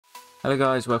Hello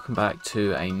guys, welcome back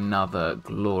to another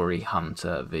Glory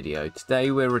Hunter video.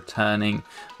 Today we're returning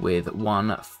with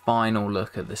one final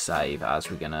look at the save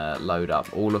as we're going to load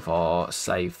up all of our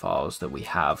save files that we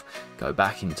have, go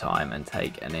back in time and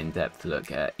take an in-depth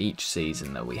look at each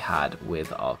season that we had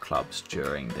with our clubs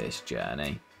during this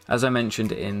journey. As I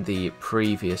mentioned in the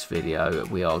previous video,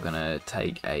 we are going to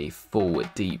take a full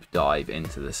deep dive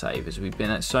into the save as we've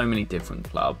been at so many different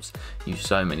clubs, used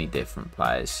so many different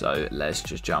players, so let's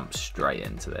just jump straight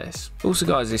into this. Also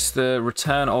guys, it's the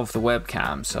return of the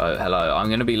webcam, so hello, I'm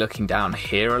going to be looking down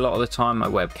here a lot of the time, my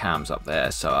webcam's up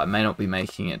there, so I may not be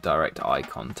making it direct eye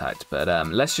contact, but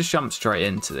let's just jump straight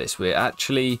into this. We're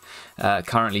actually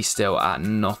currently still at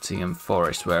Nottingham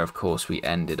Forest, where of course we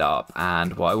ended up,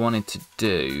 and what I wanted to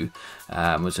do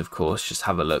was of course just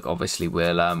have a look. Obviously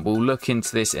we'll look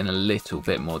into this in a little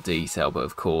bit more detail, but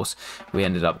of course we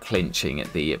ended up clinching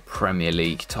the Premier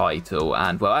League title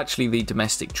and, well, actually the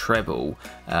domestic treble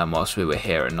whilst we were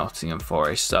here at Nottingham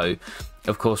Forest. So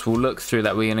of course we'll look through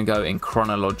that. We're going to go in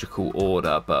chronological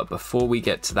order, but before we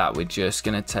get to that, we're just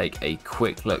going to take a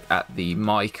quick look at the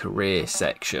My Career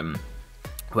section,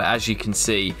 where, as you can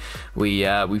see, we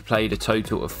played a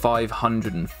total of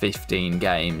 515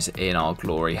 games in our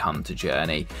Glory Hunter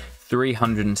journey,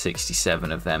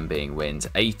 367 of them being wins,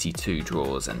 82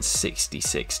 draws and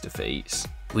 66 defeats.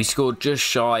 We scored just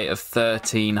shy of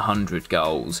 1,300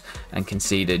 goals and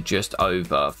conceded just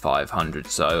over 500.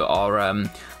 So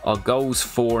our goals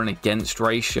for and against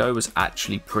ratio was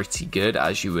actually pretty good,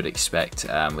 as you would expect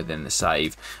within the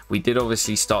save. We did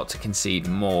obviously start to concede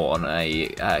more on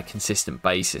a consistent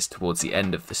basis towards the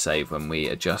end of the save when we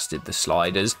adjusted the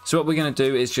sliders. So what we're going to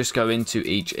do is just go into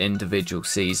each individual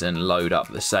season, load up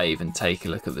the save and take a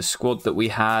look at the squad that we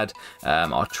had,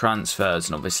 our transfers,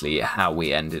 and obviously how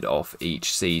we ended off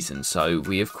each season. So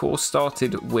we of course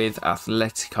started with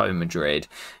Atletico Madrid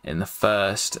in the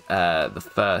first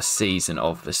season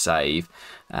of the save,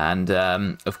 and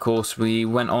of course we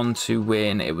went on to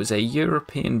win. It was a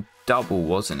European double,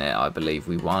 wasn't it? I believe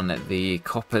we won the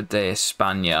Copa de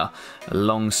España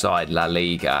alongside La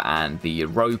Liga and the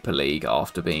Europa League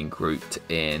after being grouped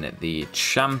in the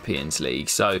Champions League.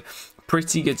 So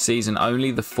pretty good season,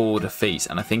 only the 4 defeats,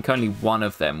 and I think only one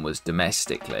of them was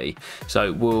domestically.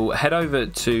 So we'll head over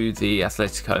to the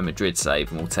Atletico Madrid save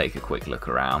and we'll take a quick look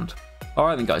around.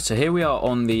 Alright then guys, so here we are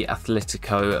on the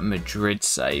Atletico Madrid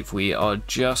save. We are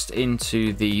just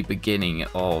into the beginning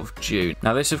of June.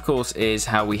 Now this of course is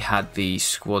how we had the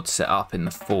squad set up in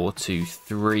the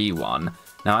 4-2-3-1.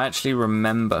 Now, I actually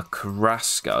remember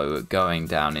Carrasco going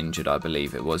down injured, I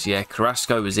believe it was. Yeah,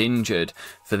 Carrasco was injured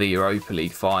for the Europa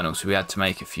League final, so we had to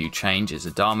make a few changes.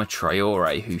 Adama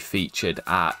Traore, who featured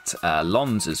at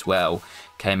Lens as well,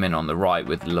 came in on the right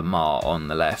with Lamar on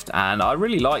the left. And I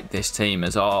really liked this team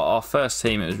as our first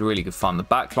team. It was really good fun. The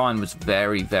back line was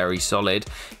very, very solid.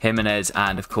 Jimenez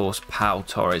and, of course, Pau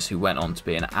Torres, who went on to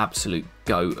be an absolute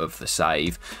goat of the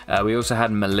save. We also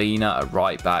had Molina, a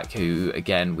right back, who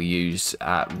again we used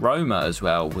at Roma as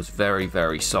well, was very,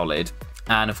 very solid.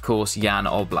 And of course Jan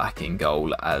Oblak in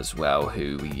goal as well,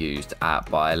 who we used at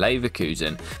Bayer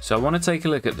Leverkusen. So I want to take a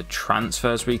look at the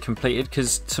transfers we completed,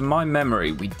 because to my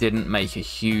memory we didn't make a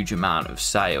huge amount of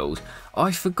sales.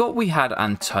 I forgot we had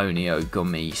Antonio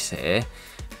Gomes here,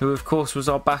 who of course was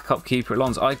our backup keeper at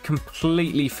Lens. I'd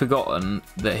completely forgotten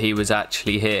that he was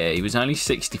actually here. He was only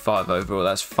 65 overall.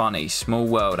 That's funny. Small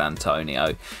world,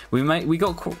 Antonio. We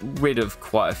got rid of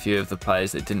quite a few of the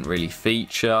players that didn't really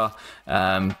feature.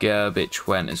 Gerbic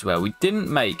went as well. We didn't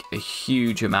make a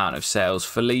huge amount of sales.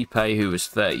 Felipe, who was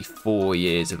 34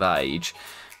 years of age,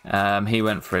 he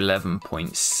went for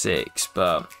 11.6,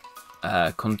 but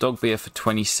Kondogbia for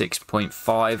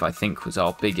 26.5 I think was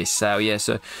our biggest sale. Yeah,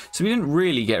 so we didn't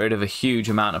really get rid of a huge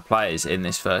amount of players in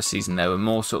this first season. There were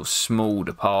more sort of small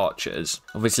departures.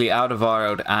 Obviously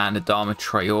Alderweireld and Adama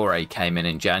Traore came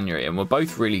in January and were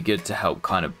both really good to help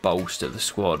kind of bolster the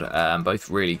squad. Both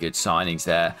really good signings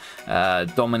there.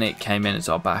 Dominic came in as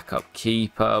our backup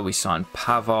keeper. We signed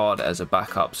Pavard as a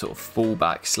backup sort of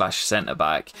fullback / centre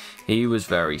back. He was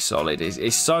very solid.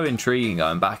 It's so intriguing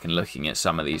going back and looking at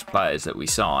some of these players that we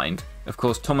signed. Of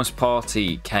course, Thomas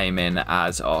Partey came in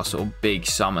as our sort of big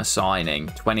summer signing,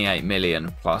 28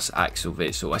 million plus Axel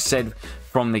Witsel. I said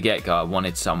from the get-go I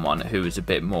wanted someone who was a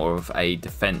bit more of a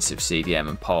defensive CDM,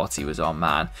 and Partey was our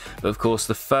man. But of course,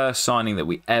 the first signing that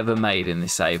we ever made in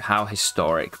this save, how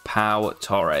historic, Pau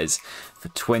Torres for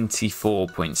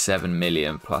 24.7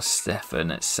 million plus Stefan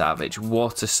Savic.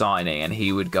 What a signing, and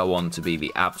he would go on to be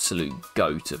the absolute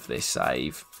GOAT of this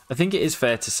save. I think it is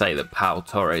fair to say that Pau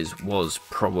Torres was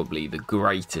probably the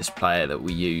greatest player that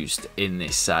we used in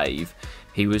this save.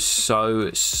 He was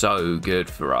so good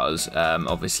for us.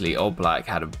 Obviously, Oblak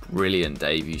had a brilliant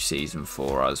debut season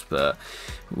for us, but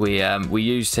we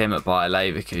used him at Bayer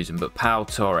Leverkusen. But Pau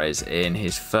Torres, in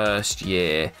his first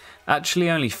year, actually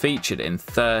only featured in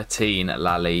 13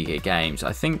 La Liga games.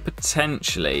 I think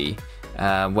potentially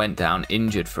went down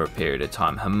injured for a period of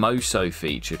time. Hermoso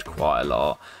featured quite a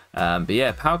lot. But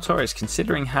yeah, Pau Torres,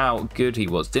 considering how good he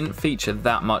was, didn't feature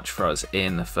that much for us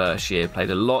in the first year.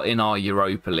 Played a lot in our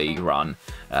Europa League run,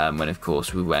 when of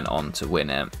course we went on to win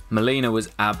it. Molina was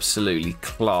absolutely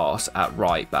class at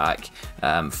right back.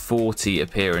 40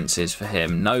 appearances for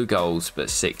him, no goals but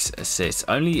 6 assists.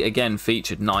 Only again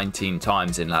featured 19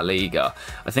 times in La Liga.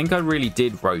 I think I really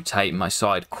did rotate my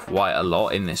side quite a lot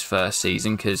in this first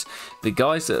season, because the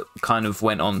guys that kind of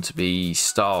went on to be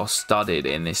star-studded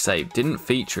in this save didn't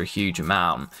feature a huge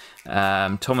amount.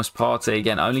 Thomas Partey,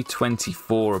 again, only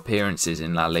 24 appearances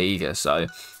in La Liga, so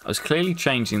I was clearly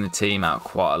changing the team out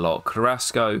quite a lot.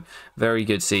 Carrasco, very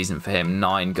good season for him,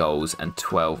 9 goals and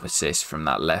 12 assists from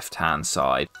that left-hand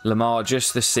side. Lamar,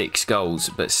 just the 6 goals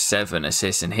but 7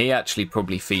 assists, and he actually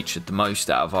probably featured the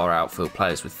most out of our outfield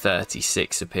players with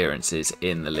 36 appearances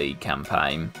in the league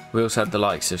campaign. We also had the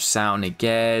likes of Saúl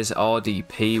Ñíguez.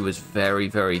 RDP was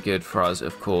very good for us,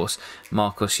 of course.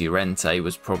 Marcos Llorente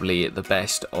was probably the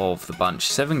best of the bunch.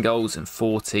 7 goals and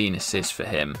 14 assists for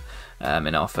him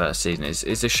in our first season.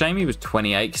 It's a shame he was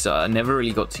 28, because I never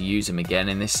really got to use him again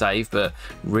in this save, but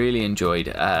really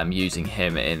enjoyed using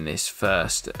him in this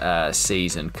first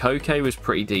season. Koke was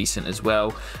pretty decent as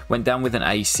well. Went down with an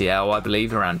ACL, I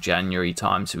believe, around January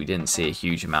time, so we didn't see a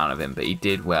huge amount of him, but he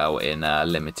did well in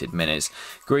limited minutes.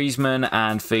 Griezmann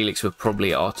and Felix were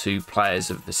probably our 2 players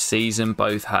of the season.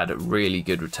 Both had a really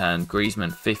good return.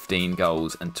 Griezmann 15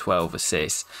 goals and 12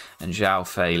 assists, and João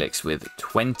Felix with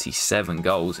 27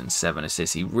 goals and 7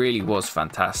 assists. He really was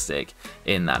fantastic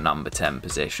in that number 10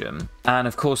 position. And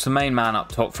of course, the main man up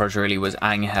top for us really was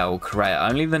Angel Correa.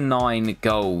 Only the 9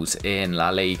 goals in La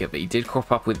Liga, but he did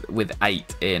crop up with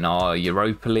 8 in our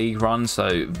Europa League run,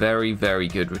 so very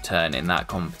good return in that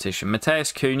competition.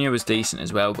 Mateus Cunha was decent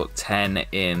as well, got 10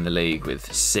 in the league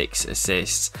with 6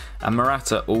 assists, and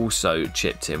Morata also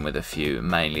chipped in with a few,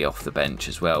 mainly off the bench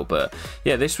as well. But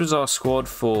yeah, this was our squad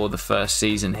for the first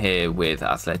season here with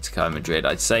Atletico Madrid.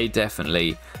 I'd say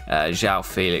definitely João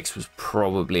Felix was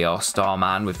probably our star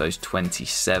man with those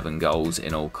 27 goals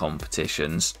in all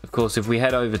competitions. Of course, if we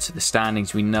head over to the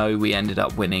standings, we know we ended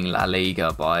up winning La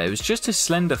Liga by, it was just a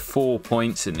slender 4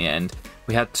 points in the end.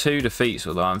 We had 2 defeats,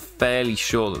 although I'm fairly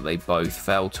sure that they both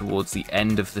fell towards the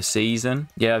end of the season.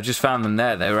 Yeah, I've just found them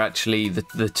there. They were actually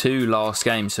the 2 last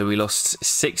games. So we lost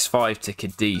 6-5 to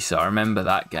Cadiz. I remember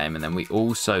that game. And then we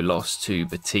also lost to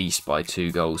Betis by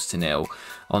 2-0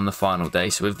 on the final day.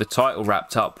 So with the title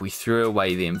wrapped up, we threw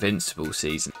away the Invincible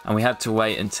season, and we had to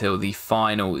wait until the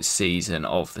final season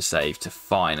of the save to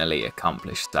finally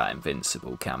accomplish that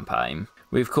Invincible campaign.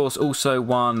 We, of course, also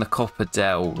won the Copa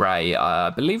del Rey.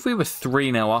 I believe we were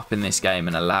 3-0 up in this game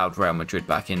and allowed Real Madrid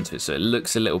back into it, so it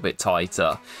looks a little bit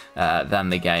tighter than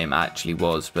the game actually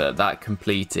was, but that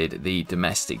completed the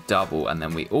domestic double. And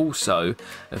then we also,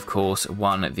 of course,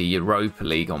 won the Europa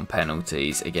League on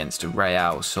penalties against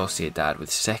Real Sociedad, with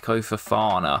Seko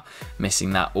Fofana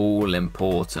missing that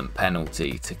all-important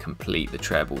penalty to complete the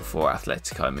treble for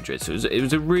Atletico Madrid. So it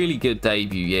was a really good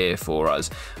debut year for us.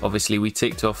 Obviously, we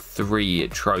ticked off 3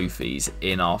 trophies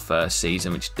in our first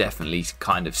season, which definitely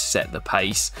kind of set the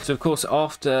pace. So of course,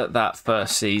 after that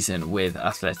first season with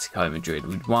Atletico Madrid,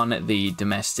 we'd won the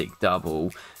domestic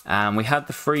double, and we had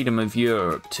the freedom of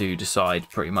Europe to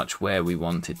decide pretty much where we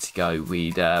wanted to go.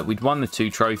 We'd won the 2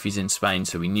 trophies in Spain,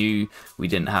 so we knew we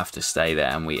didn't have to stay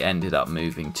there, and we ended up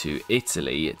moving to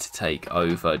Italy to take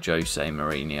over Jose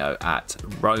Mourinho at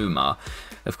Roma.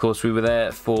 Of course, we were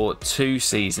there for 2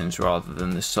 seasons rather than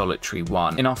the solitary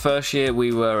one. In our first year,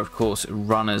 we were, of course,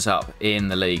 runners-up in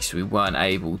the league, so we weren't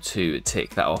able to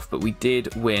tick that off, but we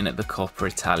did win the Coppa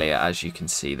Italia. As you can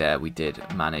see there, we did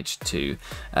manage to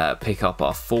pick up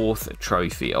our 4th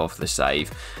trophy of the save.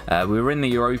 We were in the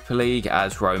Europa League,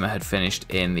 as Roma had finished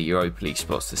in the Europa League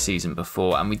spots the season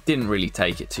before, and we didn't really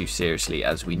take it too seriously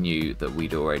as we knew that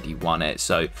we'd already won it.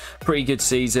 So, pretty good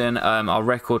season. Our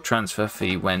record transfer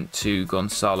fee went to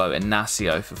Gonzalo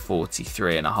Inacio for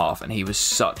 43.5, and he was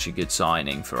such a good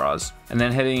signing for us. And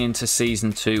then heading into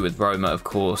season 2 with Roma, of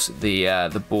course,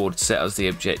 the board set us the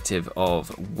objective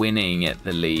of winning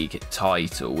the league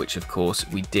title, which of course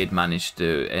we did manage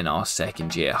to do in our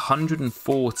second year.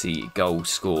 140 goals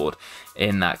scored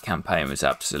in that campaign was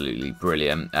absolutely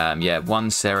brilliant. Yeah, won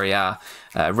Serie A,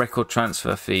 Record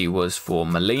transfer fee was for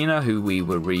Molina, who we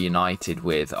were reunited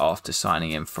with after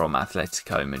signing him from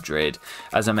Atletico Madrid.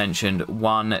 As I mentioned,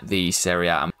 won the Serie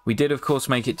A. We did, of course,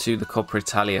 make it to the Coppa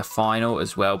Italia final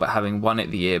as well, but having won it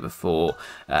the year before,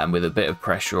 with a bit of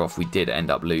pressure off, we did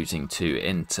end up losing to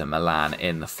Inter Milan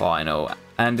in the final.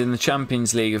 And in the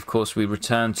Champions League, of course, we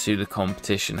returned to the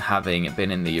competition having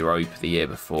been in the Europa the year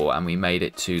before, and we made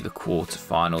it to the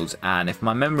quarterfinals. And if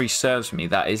my memory serves me,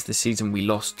 that is the season we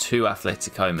lost to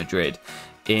Atletico Madrid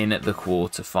in the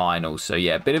quarterfinals. So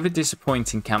yeah, a bit of a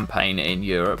disappointing campaign in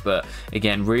Europe, but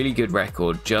again, really good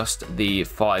record. Just the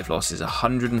 5 losses,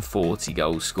 140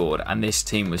 goals scored, and this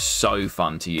team was so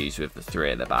fun to use with the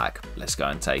 3 at the back. Let's go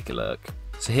and take a look.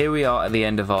 So here we are at the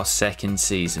end of our second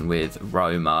season with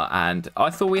Roma, and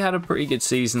I thought we had a pretty good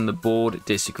season. The board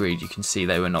disagreed. You can see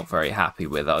they were not very happy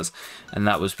with us, and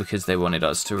that was because they wanted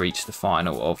us to reach the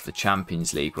final of the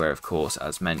Champions League, where of course,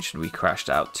 as mentioned, we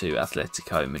crashed out to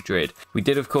Atletico Madrid. We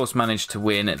did of course manage to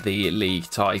win the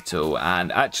league title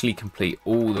and actually complete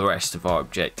all the rest of our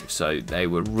objectives, so they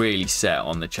were really set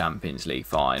on the Champions League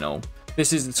final.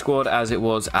 This is the squad as it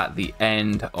was at the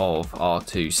end of our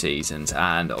 2 seasons,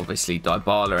 and obviously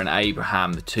Dybala and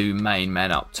Abraham, the 2 main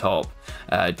men up top.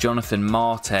 Jonathan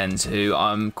Martens, who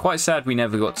I'm quite sad we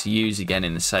never got to use again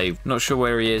in the save. Not sure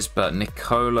where he is, but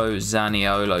Nicolo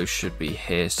Zaniolo should be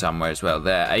here somewhere as well.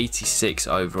 There, 86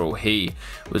 overall. He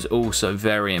was also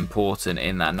very important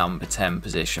in that number 10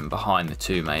 position behind the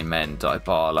 2 main men,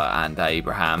 Dybala and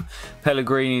Abraham.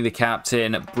 Pellegrini, the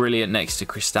captain, brilliant next to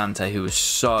Cristante, who was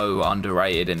so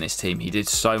underrated in this team. He did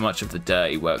so much of the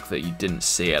dirty work that you didn't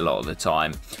see a lot of the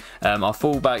time. Our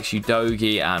fullbacks,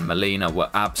 Udogie and Molina, were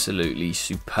absolutely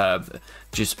superb,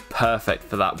 just perfect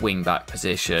for that wing-back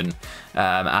position.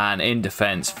 And in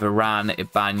defence, Varane,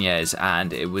 Ibanez,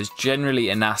 and it was generally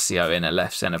Inacio in a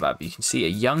left centre-back. You can see a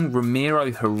young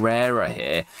Ramiro Herrera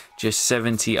here, just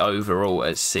 70 overall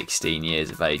at 16 years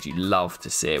of age. You love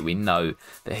to see it. We know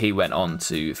that he went on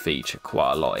to feature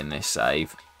quite a lot in this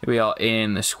save. Here we are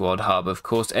in the squad hub. Of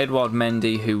course, Edouard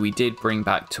Mendy, who we did bring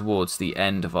back towards the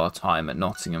end of our time at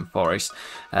Nottingham Forest.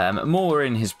 More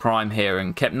in his prime here,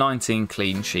 and kept 19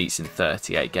 clean sheets in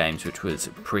 38 games, which was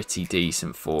pretty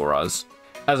decent for us.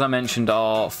 As I mentioned,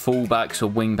 our fullbacks or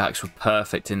wingbacks were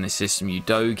perfect in this system.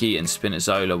 Udogie and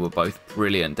Spinazzola were both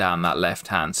brilliant down that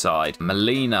left-hand side.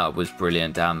 Molina was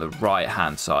brilliant down the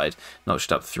right-hand side.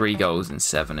 Notched up 3 goals and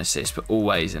 7 assists, but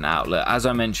always an outlet. As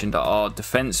I mentioned, our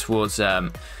defence was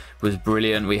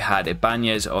brilliant. We had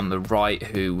Ibanez on the right,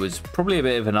 who was probably a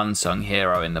bit of an unsung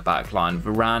hero in the back line.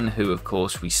 Varane, who of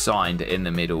course we signed in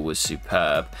the middle, was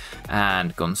superb.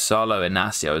 And Gonzalo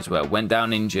Inacio as well. Went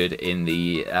down injured in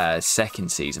the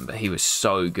second season, but he was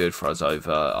so good for us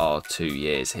over our 2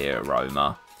 years here at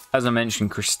Roma. As I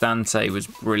mentioned, Cristante was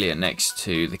brilliant next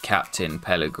to the captain,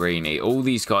 Pellegrini. All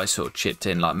these guys sort of chipped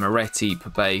in, like Moretti,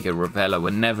 Pobega, Ravella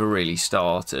were never really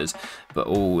starters, but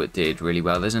all did really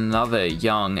well. There's another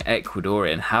young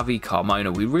Ecuadorian, Javi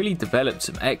Carmona. We really developed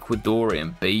some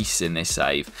Ecuadorian beasts in this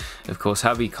save. Of course,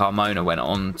 Javi Carmona went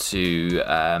on to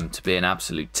be an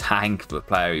absolute tank of a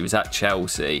player. He was at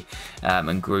Chelsea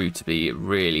and grew to be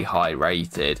really high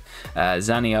rated.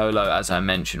 Zaniolo, as I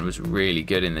mentioned, was really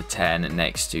good in the 10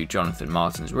 next to Jonathan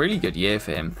Martens. Really good year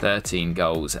for him, 13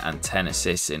 goals and 10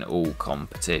 assists in all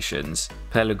competitions.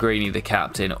 Pellegrini, the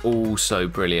captain, also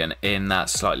brilliant in that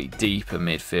slightly deeper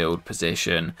midfield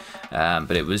position,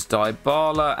 but it was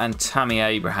Dybala and Tammy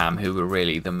Abraham who were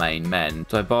really the main men.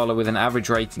 Dybala with an average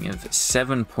rating of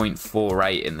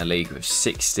 7.48 in the league with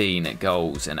 16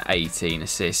 goals and 18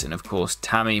 assists, and of course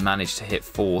Tammy managed to hit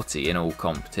 40 in all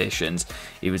competitions.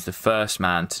 He was the first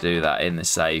man to do that in the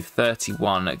save,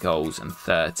 31 goals and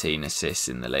 13 assists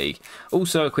in the league.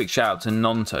 Also a quick shout out to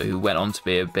Nonto, who went on to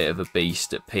be a bit of a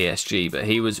beast at PSG, but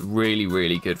he was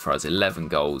really good for us, 11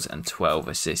 goals and 12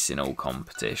 assists in all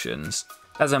competitions.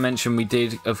 As I mentioned, we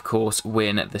did, of course,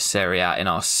 win the Serie A in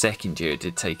our second year. It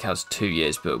did take us 2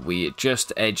 years, but we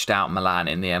just edged out Milan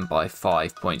in the end by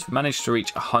 5 points. We managed to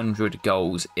reach 100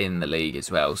 goals in the league as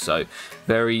well. So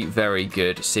very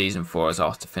good season for us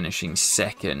after finishing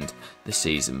second the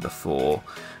season before.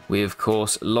 We, of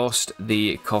course, lost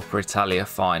the Coppa Italia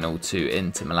final to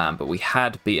Inter Milan, but we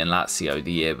had beaten Lazio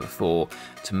the year before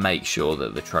to make sure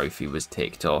that the trophy was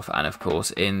ticked off. And, of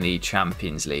course, in the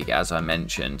Champions League, as I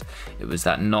mentioned, it was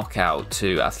that knockout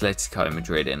to Atletico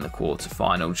Madrid in the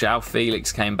quarter-final. João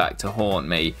Felix came back to haunt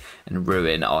me and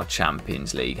ruin our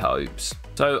Champions League hopes.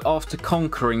 So after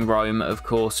conquering Rome, of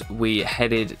course, we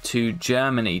headed to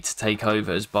Germany to take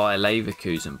over as Bayer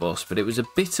Leverkusen boss, but it was a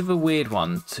bit of a weird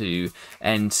one to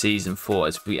end Season 4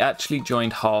 as we actually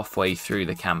joined halfway through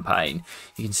the campaign.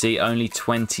 You can see only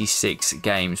 26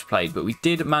 games played, but we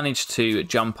did manage to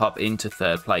jump up into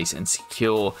 3rd place and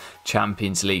secure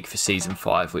Champions League for Season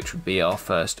 5, which would be our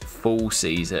first full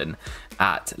season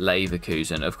at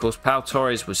Leverkusen. Of course, Pau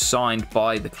Torres was signed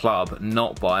by the club,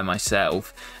 not by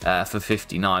myself, for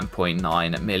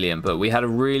 59.9 million, but we had a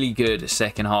really good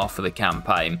second half of the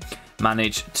campaign.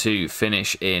 Managed to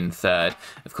finish in 3rd.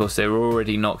 Of course, they were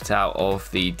already knocked out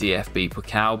of the DFB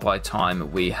Pokal by the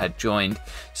time we had joined,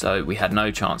 so we had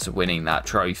no chance of winning that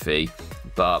trophy.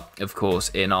 But of course,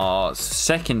 in our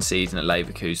second season at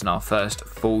Leverkusen, our first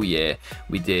full year,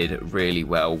 we did really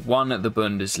well. Won the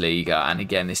Bundesliga, and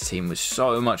again, this team was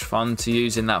so much fun to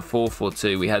use in that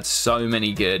 4-4-2. We had so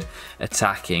many good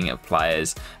attacking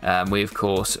players. We of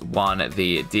course won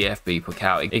the DFB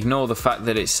Pokal. Ignore the fact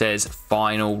that it says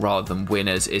final rather than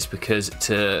winners. It's because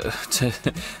to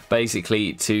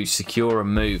basically to secure a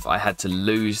move, I had to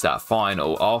lose that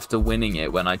final. After winning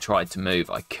it, when I tried to move,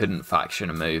 I couldn't faction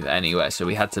a move anywhere. So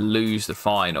we had to lose the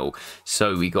final,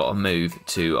 so we got a move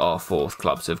to our 4th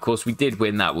club. So of course we did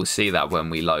win that. We'll see that when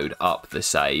we load up the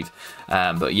save.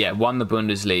 But yeah, won the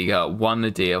Bundesliga, won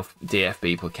the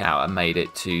DFB Pokal, and made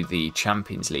it to the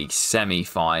Champions League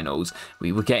semi-finals.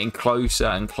 We were getting closer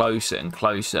and closer and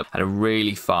closer. Had a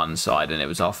really fun side, and it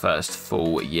was our first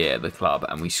full year at the club,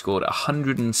 and we scored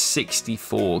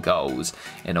 164 goals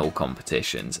in all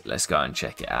competitions. Let's go and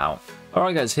check it out.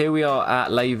 Alright guys, here we are at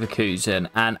Leverkusen,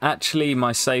 and actually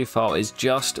my save file is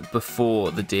just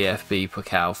before the DFB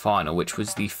Pokal final, which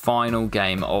was the final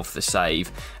game of the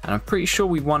save, and I'm pretty sure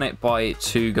we won it by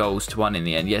 2-1 in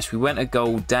the end. Yes, we went a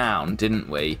goal down, didn't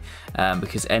we?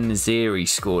 Because En-Nesyri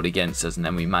scored against us, and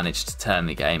then we managed to turn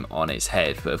the game on its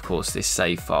head. But of course, this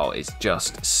save file is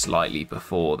just slightly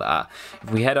before that.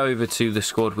 If we head over to the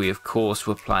squad, we of course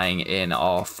were playing in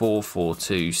our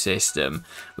 4-4-2 system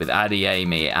with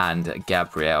Adeyemi and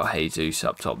Gabriel Jesus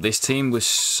up top. This team was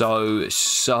so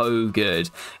good.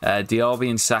 Diaby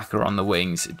and Saka on the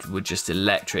wings were just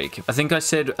electric. I think I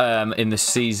said in the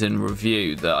season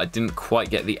review that I didn't quite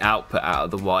get the output out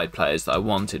of the wide players that I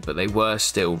wanted, but they were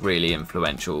still really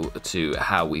influential to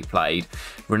how we played.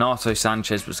 Renato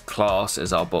Sanchez was class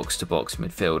as our box-to-box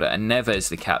midfielder, and Neves,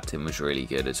 the captain, was really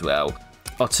good as well.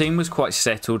 Our team was quite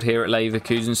settled here at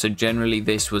Leverkusen, so generally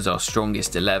this was our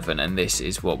strongest 11, and this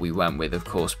is what we went with. Of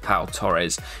course, Pau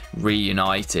Torres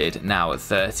reunited now at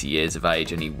 30 years of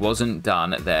age, and he wasn't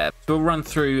done there. We'll run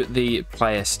through the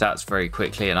player stats very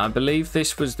quickly, and I believe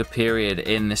this was the period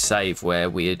in the save where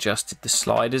we adjusted the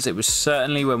sliders. It was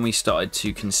certainly when we started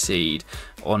to concede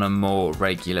on a more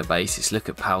regular basis. Look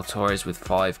at Pau Torres with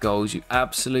 5 goals. You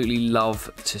absolutely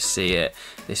love to see it.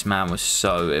 This man was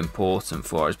so important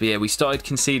for us. But yeah, we started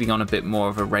conceding on a bit more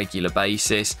of a regular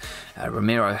basis.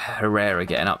 Ramiro Herrera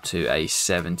getting up to a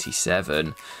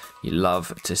 77. You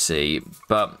love to see.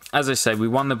 But as I say, we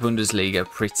won the Bundesliga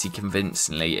pretty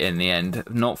convincingly in the end.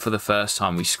 Not for the first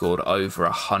time, we scored over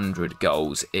 100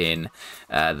 goals in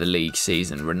the league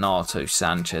season. Renato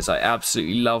Sanchez, I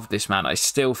absolutely love this man. I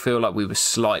still feel like we were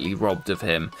slightly robbed of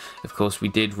him. Of course, we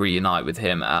did reunite with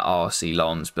him at RC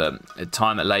Lens, but the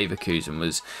time at Leverkusen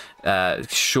was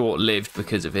short-lived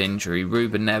because of injury.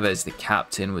 Ruben Neves, the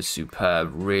captain, was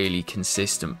superb, really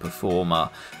consistent performer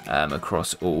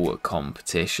across all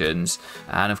competitions,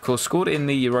 and of course scored in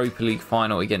the Europa League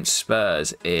final against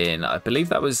Spurs in, I believe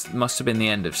that must have been the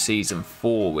end of season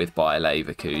 4 with Bayer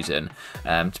Leverkusen,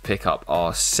 to pick up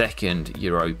our 2nd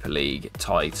Europa League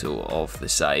title of the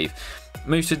save.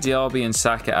 Moussa Diaby and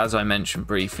Saka, as I mentioned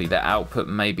briefly, their output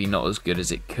maybe not as good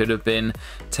as it could have been.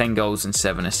 10 goals and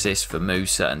 7 assists for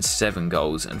Moussa, and 7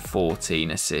 goals and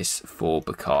 14 assists for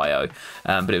Bukayo.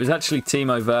 But it was actually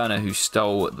Timo Werner who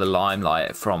stole the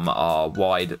limelight from our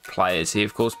wide players. He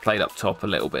of course played up top a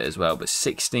little bit as well, but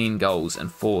 16 goals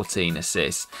and 14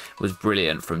 assists was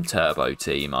brilliant from Turbo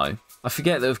Timo. I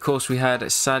forget that of course we had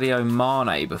Sadio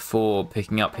Mane before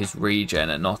picking up his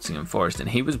regen at Nottingham Forest, and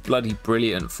he was bloody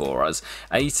brilliant for us.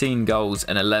 18 goals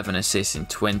and 11 assists in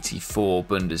 24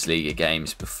 Bundesliga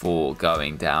games before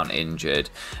going down injured.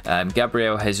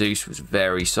 Gabriel Jesus was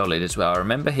very solid as well. I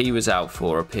remember he was out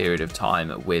for a period of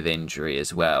time with injury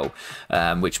as well,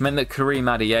 which meant that Karim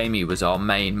Adeyemi was our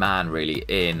main man really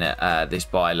in this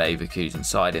Bayer Leverkusen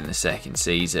side in the 2nd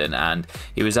season, and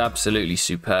he was absolutely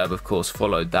superb. Of course,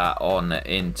 followed that on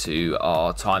into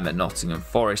our time at Nottingham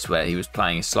Forest, where he was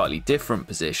playing a slightly different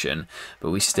position,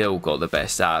 but we still got the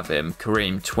best out of him.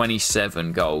 Karim,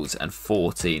 27 goals and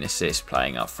 14 assists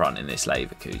playing up front in this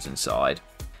Leverkusen side.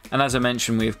 And as I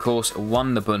mentioned, we of course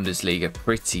won the Bundesliga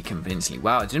pretty convincingly.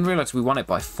 Wow, I didn't realise we won it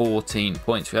by 14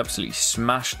 points. We absolutely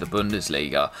smashed the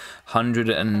Bundesliga.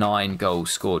 109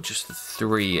 goals scored, just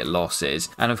 3 losses.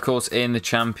 And of course, in the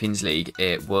Champions League,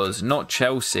 it was not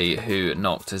Chelsea who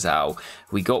knocked us out.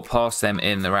 We got past them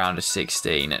in the round of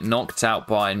 16, knocked out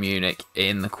Bayern Munich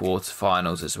in the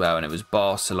quarterfinals as well, and it was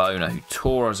Barcelona who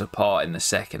tore us apart in the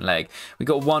second leg. We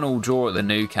got 1-1 draw at the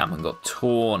Nou Camp and got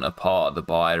torn apart at the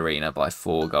Bayer Arena by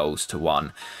 4 goals to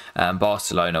 1.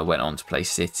 Barcelona went on to play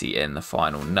City in the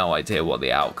final. No idea what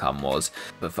the outcome was,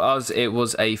 but for us it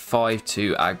was a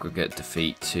 5-2 aggregate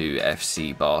defeat to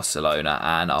FC Barcelona,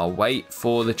 and our wait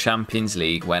for the Champions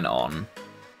League went on.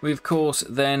 We of course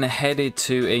then headed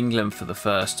to England for the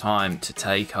first time to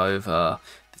take over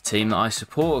the team that I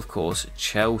support, of course,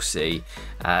 Chelsea,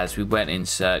 as we went in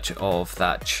search of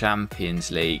that Champions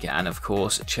League, and of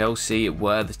course Chelsea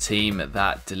were the team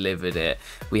that delivered it.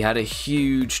 We had a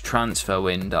huge transfer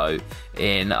window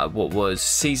in what was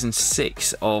season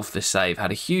 6 of the Save.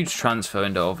 Had a huge transfer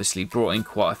window, obviously brought in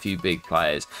quite a few big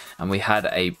players, and we had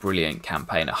a brilliant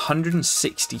campaign.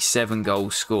 167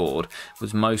 goals scored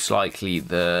was most likely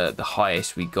the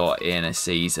highest we got in a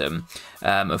season.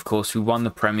 Of course, we won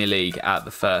the Premier League at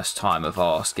the first time of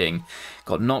asking,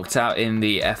 got knocked out in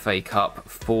the FA Cup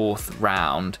 4th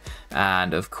round,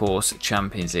 and of course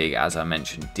Champions League, as I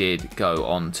mentioned, did go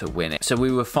on to win it. So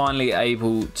we were finally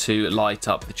able to light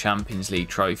up the Champions League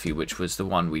trophy, which was the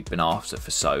one we'd been after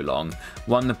for so long.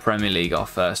 Won the Premier League our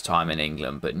first time in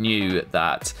England, but knew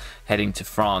that heading to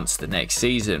France the next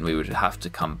season we would have to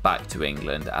come back to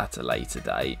England at a later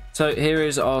date. So here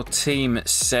is our team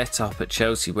set up at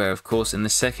Chelsea, where of course in the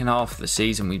second half of the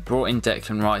season we brought in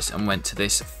Declan Rice and went to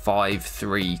this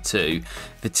 5-3-2.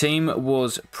 The team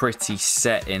was pretty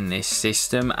set in this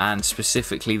system, and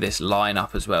specifically this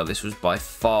lineup as well. This was by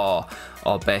far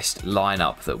our best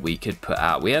lineup that we could put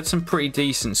out. We had some pretty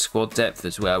decent squad depth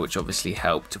as well, which obviously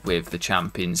helped with the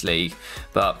Champions League.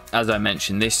 But as I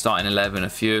mentioned, this starting 11, a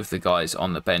few of the guys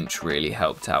on the bench really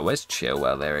helped out. Where's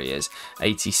Chilwell? There he is.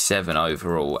 87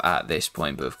 overall at this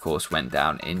point, but of course went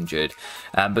down injured.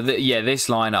 Yeah, this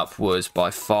lineup was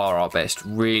by far our best.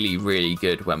 Really, really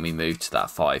good when we moved to that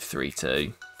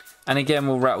 5-3-2. And again,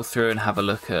 we'll rattle through and have a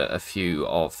look at a few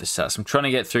of the stats. I'm trying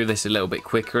to get through this a little bit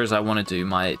quicker as I want to do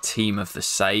my team of the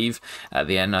save at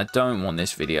the end. I don't want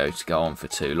this video to go on for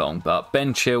too long, but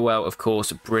Ben Chilwell, of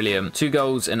course, brilliant. 2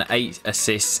 goals and 8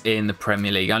 assists in the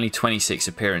Premier League. Only 26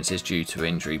 appearances due to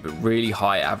injury, but really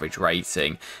high average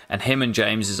rating. And him and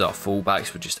James as our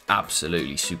fullbacks were just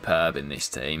absolutely superb in this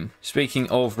team. Speaking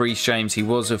of Reece James, he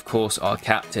was, of course, our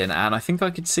captain, and I think I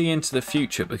could see into the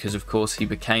future because, of course, he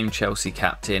became Chelsea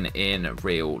captain in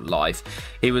real life.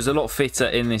 He was a lot fitter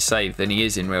in this save than he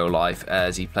is in real life,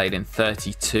 as he played in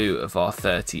 32 of our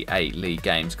 38 league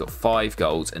games, got 5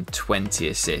 goals and 20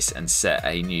 assists, and set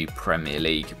a new Premier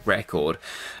League record.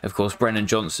 Of course, Brennan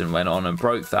Johnson went on and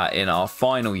broke that in our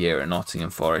final year at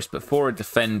Nottingham Forest, but for a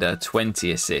defender, 20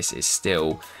 assists is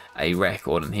still a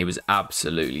record, and he was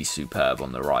absolutely superb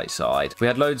on the right side. We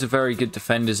had loads of very good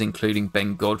defenders, including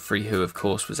Ben Godfrey, who of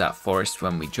course was at Forest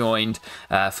when we joined.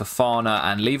 Fofana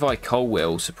and Levi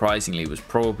Colwill, surprisingly, was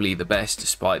probably the best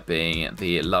despite being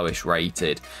the lowest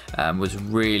rated. Was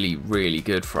really, really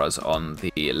good for us on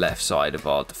the left side of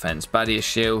our defence.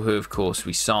 Badiashile, who of course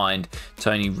we signed.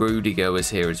 Tony Rudiger was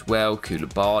here as well.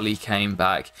 Koulibaly came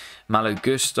back. Malo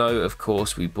Gusto, of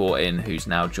course, we bought in, who's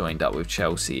now joined up with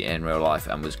Chelsea in real life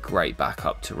and was great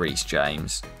backup to Reece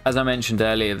James. As I mentioned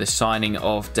earlier, the signing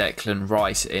of Declan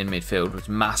Rice in midfield was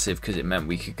massive because it meant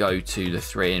we could go to the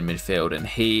 3 in midfield, and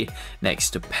he next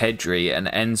to Pedri and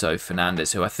Enzo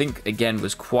Fernandez, who I think again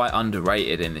was quite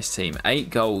underrated in this team. 8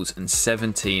 goals and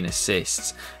 17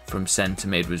 assists from centre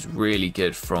mid was really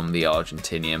good from the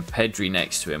Argentinian. Pedri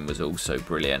next to him was also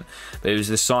brilliant, but it was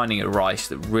the signing of Rice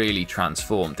that really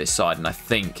transformed this side, and I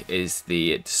think is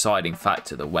the deciding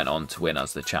factor that went on to win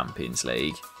us the Champions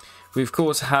League. We of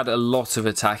course had a lot of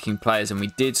attacking players, and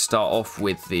we did start off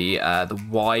with the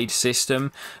wide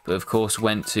system, but of course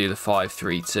went to the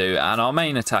 5-3-2, and our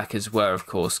main attackers were of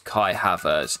course Kai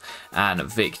Havertz and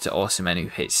Victor Osimhen, who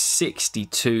hit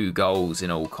 62 goals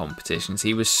in all competitions.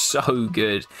 He was so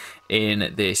good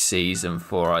in this season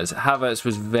for us. Havertz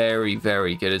was very,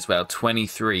 very good as well.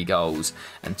 23 goals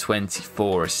and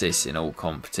 24 assists in all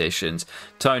competitions.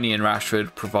 Tony and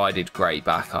Rashford provided great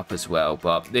backup as well,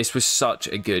 but this was such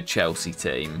a good Chelsea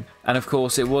team. And of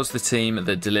course, it was the team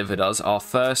that delivered us our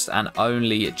first and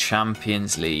only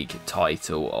Champions League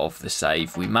title of the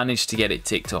save. We managed to get it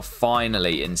ticked off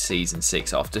finally in Season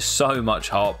 6 after so much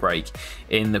heartbreak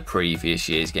in the previous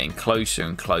years, getting closer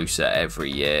and closer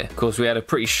every year. Of course, we had a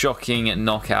pretty shocking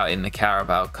knockout in the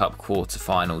Carabao Cup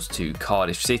quarter-finals to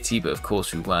Cardiff City, but of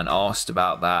course we weren't asked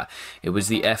about that. It was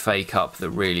the FA Cup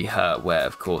that really hurt, where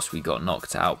of course we got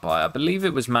knocked out by, I believe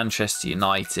it was Manchester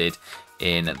United,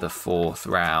 in the 4th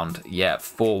round. Yeah,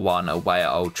 4-1 away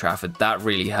at Old Trafford. That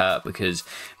really hurt because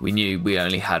we knew we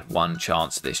only had one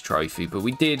chance at this trophy, but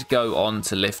we did go on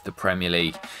to lift the Premier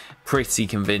League pretty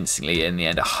convincingly in the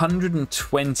end.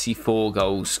 124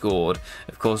 goals scored.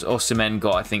 Of course, Osimhen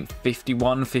got, I think,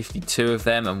 51, 52 of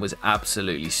them and was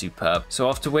absolutely superb. So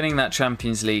after winning that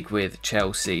Champions League with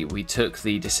Chelsea, we took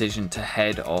the decision to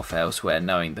head off elsewhere,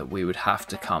 knowing that we would have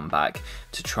to come back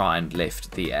to try and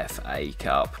lift the FA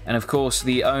Cup. And of course,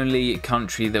 the only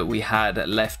country that we had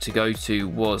left to go to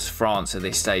was France at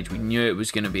this stage. We knew it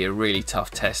was going to be a really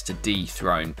tough test to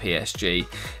dethrone PSG.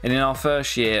 And in our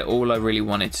first year, all I really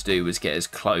wanted to do was get as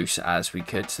close as we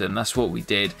could to them. That's what we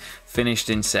did. Finished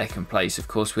in 2nd place. Of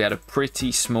course, we had a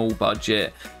pretty small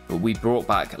budget, but we brought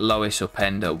back Lois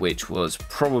Openda, which was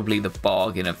probably the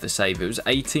bargain of the save. It was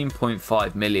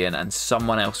 18.5 million and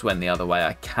someone else went the other way.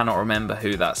 I cannot remember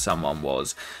who that someone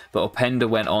was, but Openda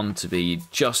went on to be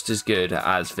just as good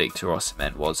as Victor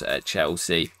Osimhen was at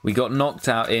Chelsea. We got knocked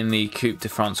out in the Coupe de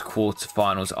France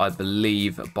quarterfinals, I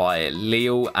believe, by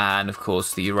Lille, and of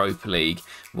course the Europa League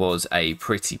was a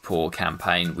pretty poor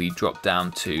campaign. We dropped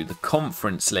down to the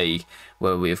Conference League,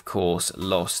 where we of course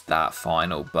lost that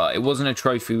final, but it wasn't a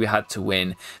trophy we had to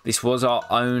win. This was our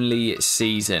only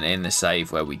season in the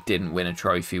save where we didn't win a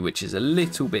trophy, which is a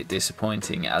little bit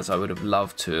disappointing, as I would have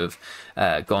loved to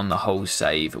have gone the whole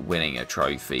save winning a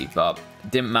trophy, but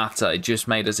it didn't matter. It just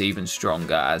made us even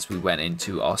stronger as we went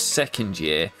into our 2nd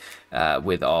year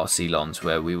with RC Lens,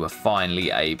 where we were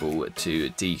finally able to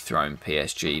dethrone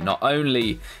PSG. Not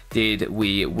only did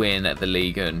we win the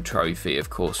Ligue 1 trophy, of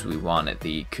course we won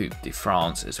the Coupe de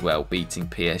France as well, beating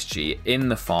PSG in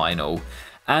the final.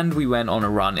 And we went on a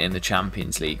run in the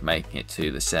Champions League, making it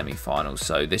to the semi-finals.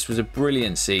 So this was a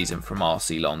brilliant season from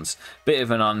RC Lens. Bit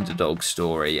of an underdog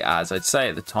story, as I'd say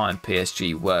at the time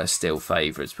PSG were still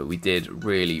favourites, but we did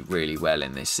really, really well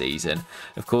in this season.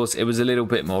 Of course, it was a little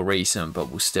bit more recent, but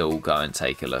we'll still go and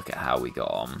take a look at how we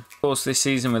got on. Of course, this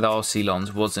season with RC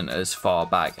Lens wasn't as far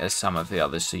back as some of the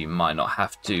others, so you might not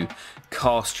have to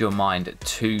cast your mind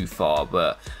too far,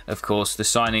 but of course the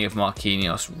signing of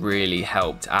Marquinhos really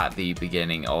helped at the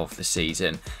beginning of the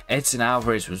season. Edson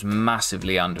Alvarez was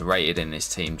massively underrated in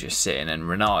this team, just sitting, and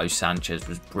Renato Sanchez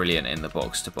was brilliant in the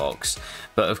box-to-box.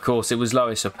 But of course it was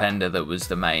Lois Openda that was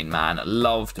the main man.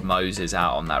 Loved Moses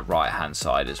out on that right hand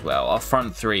side as well. Our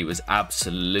front three was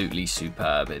absolutely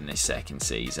superb in this 2nd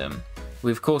season.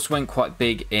 We of course went quite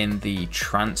big in the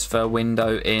transfer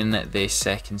window in this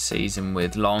 2nd season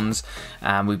with Lens,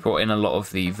 and we brought in a lot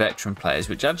of the veteran players,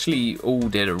 which actually all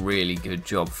did a really good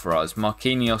job for us.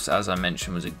 Marquinhos, as I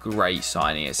mentioned, was a great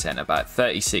signing at centre-back,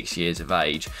 36 years of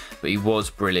age, but he was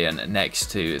brilliant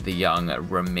next to the young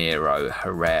Ramiro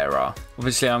Herrera.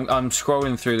 Obviously, I'm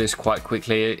scrolling through this quite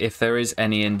quickly. If there is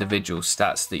any individual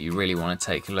stats that you really want to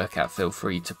take a look at, feel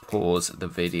free to pause the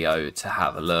video to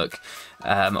have a look.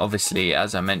 Obviously,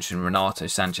 as I mentioned, Renato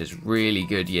Sanchez, really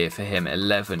good year for him,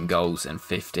 11 goals and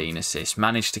 15 assists.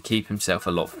 Managed to keep himself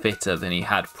a lot fitter than he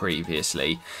had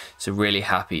previously, so really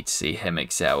happy to see him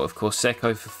excel. Of course,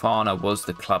 Seko Fofana was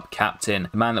the club captain,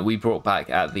 the man that we brought back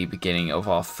at the beginning of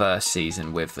our 1st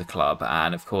season with the club,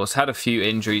 and of course had a few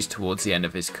injuries towards the end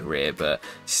of his career, but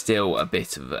still a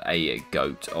bit of a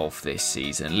goat of this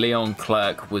season. Leon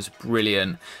Clerc was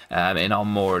brilliant in our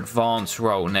more advanced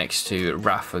role next to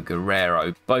Rafa Guerrero.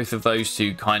 Both of those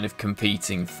two kind of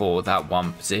competing for that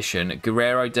one position.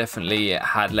 Guerrero definitely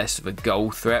had less of a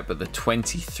goal threat, but the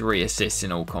 23 assists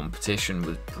in all competition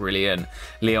was brilliant.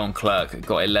 Leon Clerc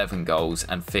got 11 goals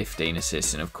and 15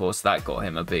 assists, and of course that got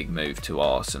him a big move to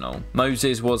Arsenal.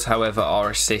 Moses was, however, our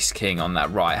assist king on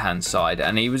that right hand side,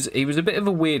 and he was a bit of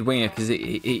a weird winger because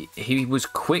he was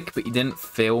quick, but he didn't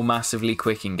feel massively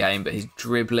quick in game, but his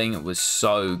dribbling was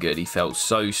so good. He felt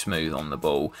so smooth on the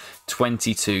ball.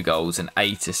 22 goals and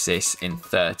 8 assists in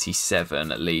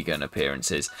 37 Ligue 1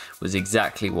 appearances was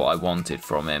exactly what I wanted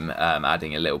from him,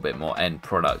 adding a little bit more end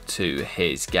product to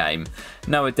his game.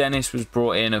 Noah Dennis was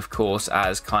brought in, of course,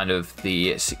 as kind of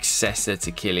the successor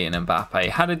to Kylian Mbappe.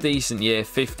 Had a decent year,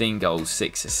 15 goals,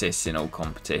 6 assists in all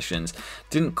competitions.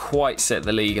 Didn't quite set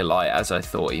the league alight as I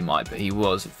thought he might overnight, but he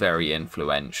was very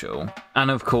influential. And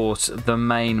of course, the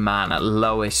main man,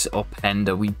 Lois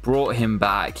Openda, we brought him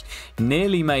back,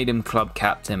 nearly made him club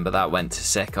captain, but that went to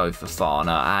Seko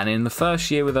Fofana. And in the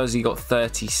first year with us, he got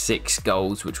 36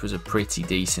 goals, which was a pretty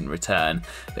decent return.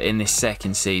 But in this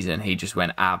second season, he just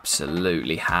went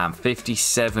absolutely ham.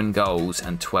 57 goals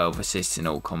and 12 assists in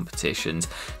all competitions.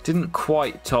 Didn't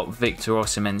quite top Victor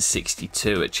Osimhen's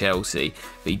 62 at Chelsea,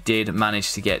 but he did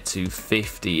manage to get to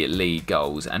 50 league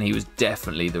goals, and he was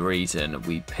definitely the reason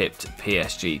we pipped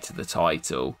PSG to the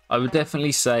title. I would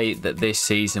definitely say that this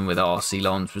season with RC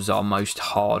Lens was our most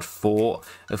hard fought.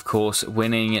 Of course,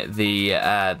 winning the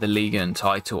Ligue 1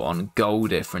 title on goal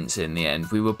difference in the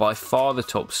end. We were by far the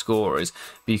top scorers,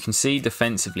 but you can see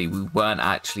defensively we weren't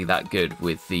actually that good,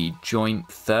 with the joint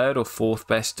 3rd or 4th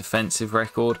best defensive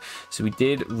record. So we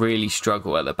did really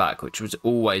struggle at the back, which was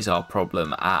always our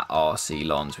problem at RC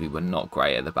Lens. We were not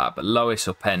great at the back, but Lois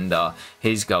Openda,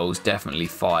 his goals definitely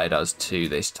fired us to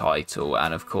this title.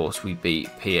 And of course, we beat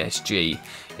PSG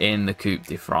in the Coupe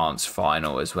de France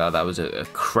final as well. That was a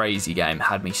crazy game,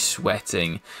 had me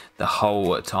sweating the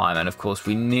whole time, and of course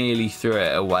we nearly threw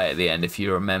it away at the end, if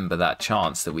you remember that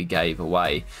chance that we gave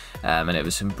away, and it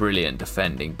was some brilliant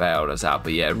defending bailed us out.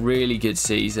 But yeah, really good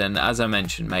season. As I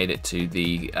mentioned, made it to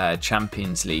the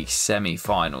Champions League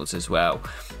semi-finals as well.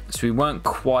 So we weren't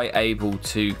quite able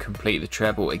to complete the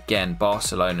treble. Again,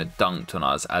 Barcelona dunked on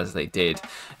us as they did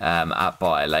at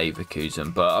Bayer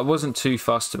Leverkusen, but I wasn't too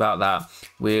fussed about that.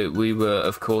 We were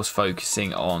of course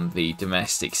focusing on the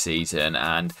domestic season,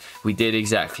 and we did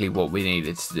exactly what we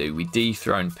needed to do. We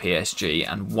dethroned PSG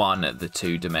and won the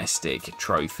 2 domestic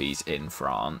trophies in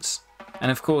France. And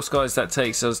of course, guys, that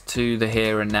takes us to the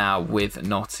here and now with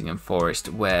Nottingham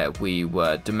Forest, where we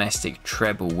were domestic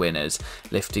treble winners,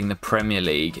 lifting the Premier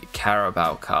League,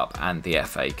 Carabao Cup and the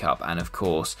FA Cup. And of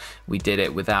course, we did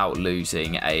it without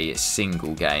losing a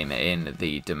single game in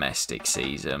the domestic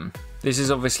season. This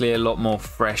is obviously a lot more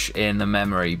fresh in the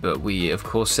memory, but we of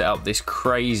course set up this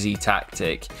crazy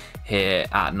tactic here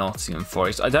at Nottingham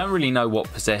Forest. I don't really know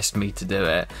what possessed me to do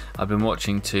it. I've been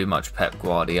watching too much Pep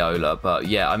Guardiola, but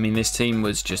yeah, I mean, this team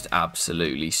was just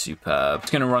absolutely superb. I'm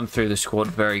just going to run through the squad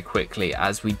very quickly,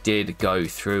 as we did go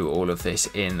through all of this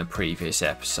in the previous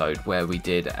episode where we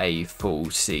did a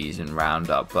full season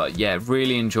roundup. But yeah,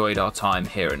 really enjoyed our time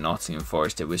here at Nottingham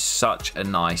Forest. It was such a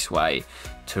nice way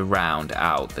to round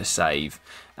out the save,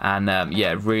 and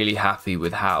yeah, really happy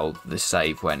with how the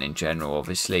save went in general.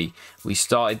 Obviously, we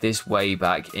started this way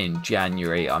back in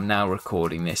January. I'm now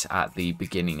recording this at the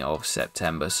beginning of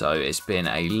September, so it's been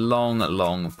a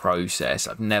long process.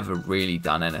 I've never really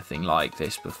done anything like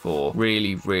this before.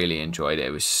 Really enjoyed it.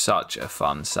 It was such a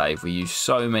fun save. We used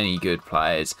so many good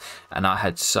players, and I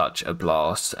had such a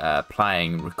blast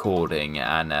playing, recording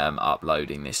and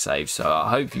uploading this save, so I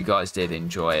hope you guys did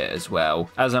enjoy it as well.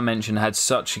 As I mentioned, had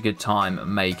such a good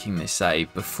time making this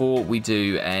save. Before we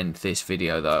do end this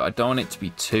video though, I don't want it to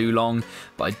be too long,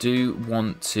 but I do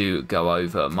want to go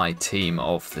over my team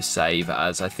of the save,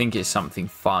 as I think it's something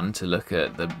fun to look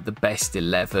at the best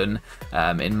 11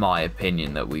 in my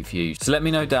opinion that we've used. So let me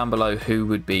know down below who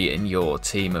would be in your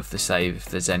team of the save, if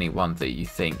there's anyone that you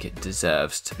think it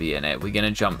deserves to be in it. We're going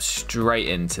to jump straight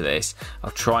into this.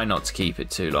 I'll try not to keep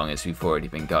it too long, as we've already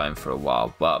been going for a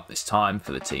while, but it's time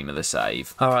for the team of the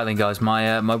save. Alright then guys,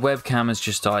 my webcam has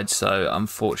just died, so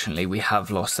unfortunately we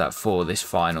have lost that for this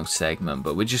final segment,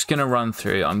 but we're just going to run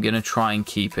through. I'm going to try and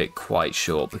keep it quite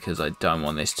short because I don't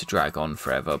want this to drag on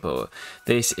forever, but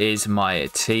this is my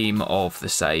team of the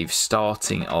save,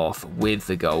 starting off with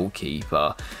the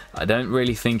goalkeeper. I don't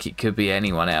really think it could be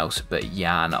anyone else but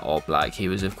Jan Oblak. He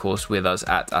was of course with us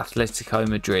at Atletico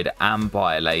Madrid and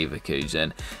Bayer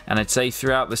Leverkusen, and I'd say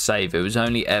throughout the save it was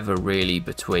only ever really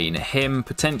between him,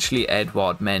 potentially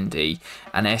Edouard Mendy,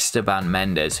 and Esteban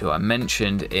Mendes, who I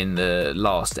mentioned in the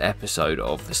last episode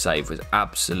of the save was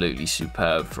absolutely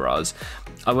superb for us.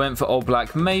 I went for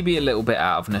Oblak maybe a little bit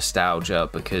out of nostalgia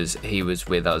because he was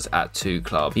with us at 2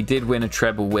 clubs. He did win a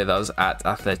treble with us at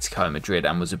Atletico Madrid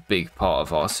and was a big part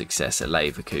of our success at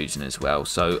Leverkusen as well.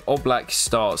 So Oblak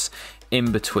starts in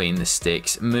between the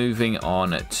sticks. Moving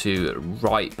on to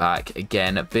right back,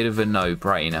 again a bit of a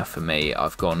no-brainer for me.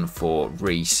 I've gone for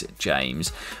Reece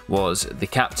James. Was the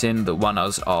captain that won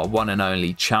us our one and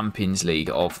only Champions League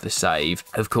of the save.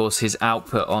 Of course, his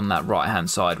output on that right hand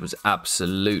side was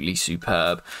absolutely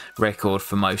superb. Record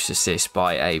for most assists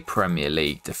by a Premier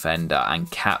League defender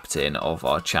and captain of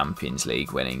our Champions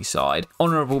League winning side.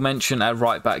 Honourable mention at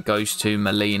right back goes to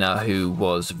Molina, who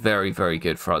was very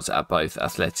good for us at both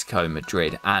Atletico Madrid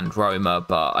Madrid and Roma,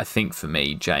 but I think for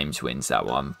me, James wins that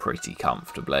one pretty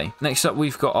comfortably. Next up,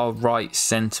 we've got our right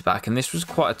centre-back, and this was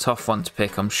quite a tough one to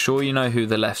pick. I'm sure you know who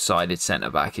the left-sided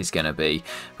centre-back is going to be,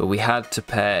 but we had to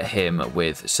pair him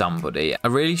with somebody. I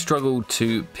really struggled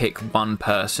to pick one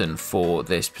person for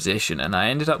this position, and I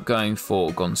ended up going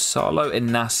for Gonzalo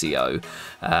Inacio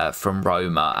from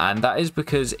Roma, and that is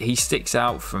because he sticks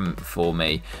out for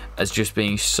me as just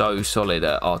being so solid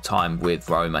at our time with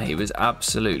Roma. He was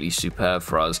absolutely superb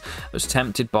for us. I was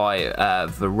tempted by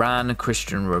Varane,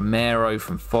 Christian Romero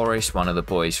from Forest, one of the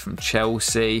boys from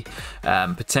Chelsea,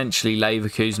 potentially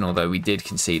Leverkusen, although we did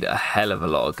concede a hell of a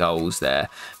lot of goals there.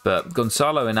 But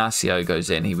Gonzalo Inacio goes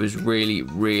in. He was really,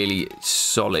 really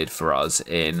solid for us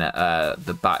in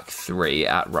the back three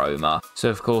at Roma. So,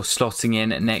 of course, slotting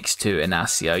in next to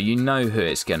Inacio, you know who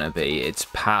it's going to be. It's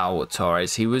Pau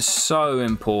Torres. He was so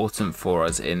important for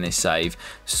us in this save.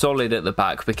 Solid at the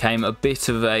back, became a bit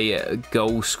of a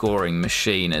goal-scoring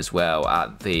machine as well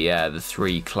at the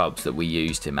three clubs that we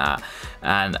used him at.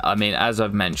 And, I mean, as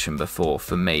I've mentioned before,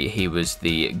 for me, he was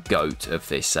the GOAT of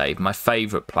this save. My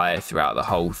favourite player throughout the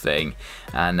whole thing.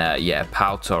 And yeah,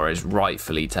 Pau Torres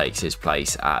rightfully takes his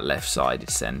place at left-sided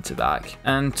centre-back.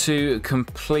 And to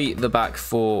complete the back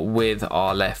four with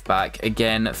our left-back,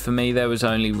 again, for me there was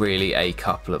only really a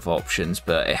couple of options,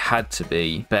 but it had to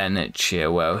be Ben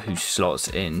Chilwell, who slots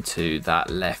into that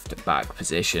left-back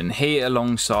position. He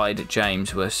alongside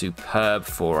James were superb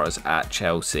for us at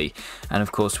Chelsea, and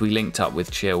of course we linked up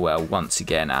with Chilwell once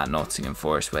again at Nottingham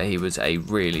Forest, where he was a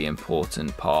really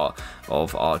important part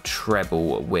of our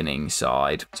treble winning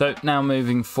side. So now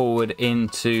moving forward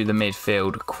into the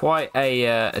midfield, quite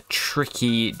a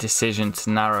tricky decision to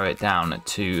narrow it down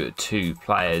to two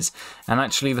players, and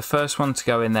actually the first one to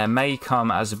go in there may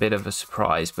come as a bit of a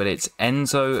surprise, but it's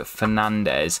Enzo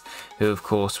Fernandez, who of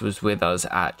course was with us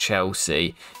at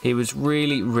Chelsea. He was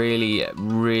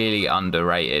really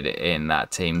underrated in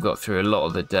that team, got through a lot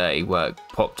of the dirty work,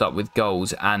 popped up with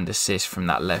goals and assists from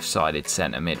that left-sided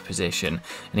centre mid position,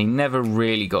 and he never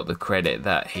really got the credit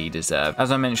that he deserved.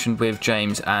 As I mentioned with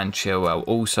James and Chilwell,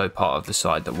 also part of the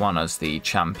side that won us the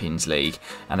Champions League,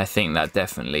 and I think that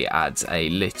definitely adds a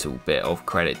little bit of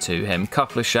credit to him.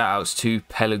 Couple of shout outs to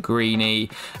Pellegrini,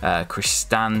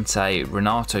 Cristante,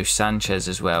 Renato Sanchez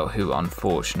as well, who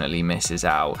unfortunately misses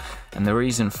out, and the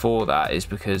reason for that is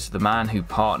because the man who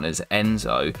partners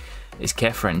Enzo is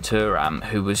Khéphren Thuram,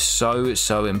 who was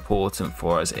so important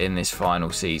for us in this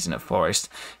final season at Forest.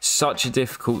 Such a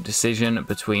difficult decision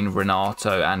between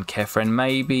Renato and Khéphren.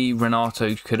 Maybe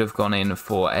Renato could have gone in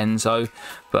for Enzo,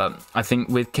 but I think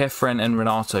with Khéphren and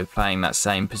Renato playing that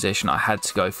same position, I had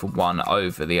to go for one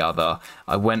over the other.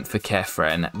 I went for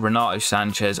Khéphren. Renato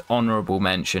Sanchez, honourable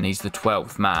mention, he's the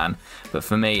 12th man, but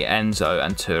for me, Enzo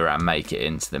and Thuram make it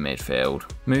into the midfield.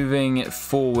 Moving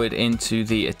forward into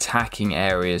the attacking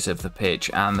areas of the pitch,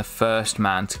 and the first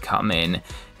man to come in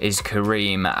is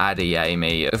Karim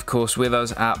Adeyemi. Of course, with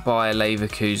us at Bayer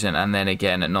Leverkusen and then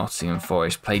again at Nottingham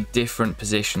Forest, played different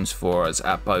positions for us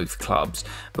at both clubs,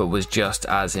 but was just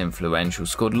as influential.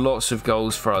 Scored lots of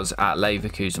goals for us at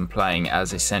Leverkusen playing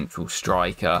as a central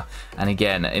striker, and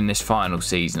again in this final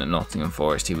season at Nottingham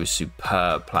Forest, he was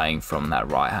superb playing from that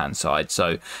right-hand side.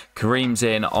 So Karim's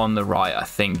in on the right. I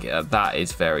think that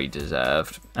is very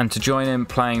deserved. And to join him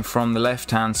playing from the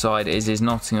left-hand side is his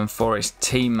Nottingham Forest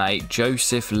teammate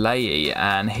Joseph Leahy,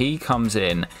 and he comes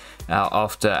in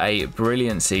after a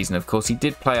brilliant season. Of course, he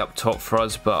did play up top for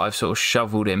us, but I've sort of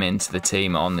shoveled him into the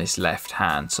team on this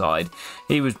left-hand side.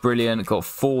 He was brilliant, got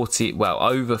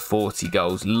over 40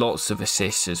 goals, lots of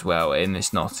assists as well in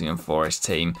this Nottingham Forest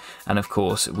team, and of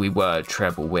course we were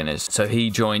treble winners. So he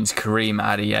joins Karim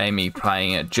Adeyemi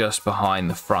playing just behind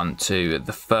the front two,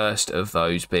 the first of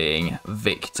those being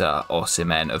Victor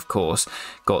Osimhen. Of course,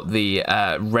 got the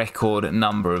record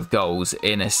number of goals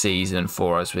in a season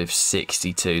for us with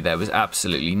 62. There was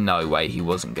absolutely no way he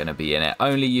wasn't going to be in it.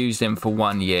 Only used him for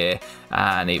 1 year,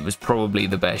 and it was probably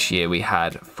the best year we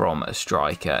had from a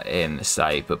striker in the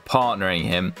save. But partnering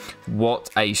him, what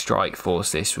a strike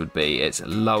force this would be. It's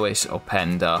Lois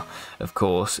Openda, of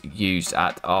course, used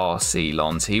at RC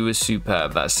Lens. He was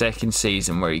superb that second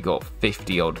season where he got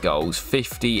 50 odd goals,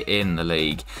 50 in the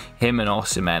league. Him and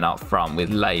Osimhen up front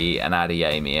with Leahy and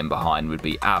Adeyemi in behind would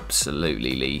be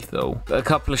absolutely lethal. But a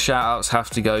couple of shout outs have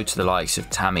to go to the likes of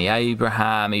Tammy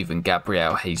Abraham, even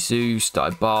Gabriel Jesus,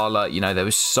 Dybala. You know, there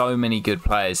was so many good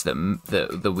players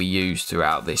that we used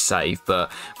throughout this save,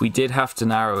 but we did have to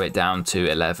narrow it down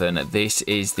to 11. This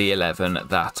is the 11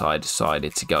 that I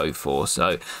decided to go for.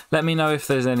 So let me know if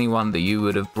there's anyone that you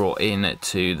would have brought in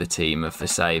to the team of the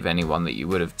save, anyone that you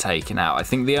would have taken out. I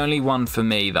think the only one for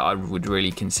me that I would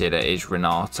really consider is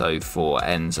Renato for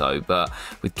Enzo, but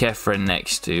with Kefren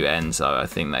next to Enzo, I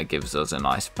think that gives us a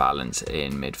nice balance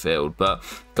in midfield. But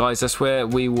guys, that's where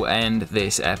we will end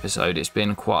this episode. It's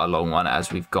been quite a long one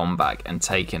as we've gone back and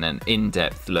taken an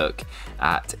in-depth look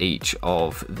at each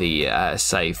of the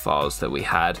save files that we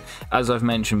had. As I've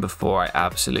mentioned before, I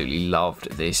absolutely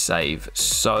loved this save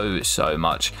so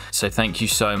much. So thank you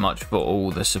so much for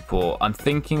all the support. I'm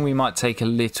thinking we might take a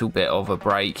little bit of a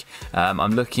break.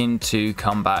 I'm looking to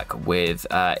come back with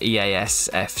EAS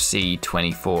FC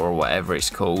 24 or whatever it's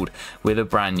called, with a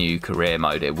brand new career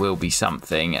mode. It will be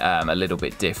something a little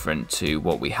bit different to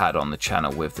what we had on the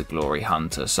channel with the Glory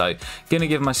Hunter. So gonna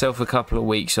give myself a couple of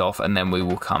weeks off and then we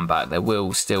will come back. There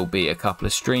will still be a couple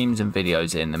of streams and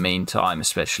videos in the meantime,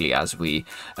 especially as we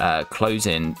close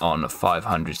in on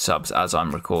 500 subs as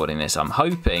I'm recording this. I'm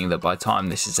hoping that by the time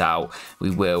this is out we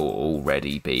will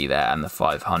already be there and the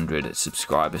 500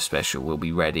 subscriber special will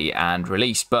be ready and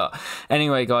released. But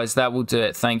anyway guys, that will do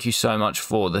it. Thank you so much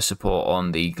for the support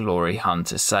on the Glory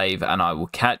Hunter save, and I will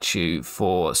catch you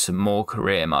for some more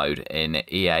career mode in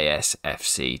EAS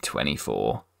FC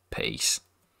 24. Peace.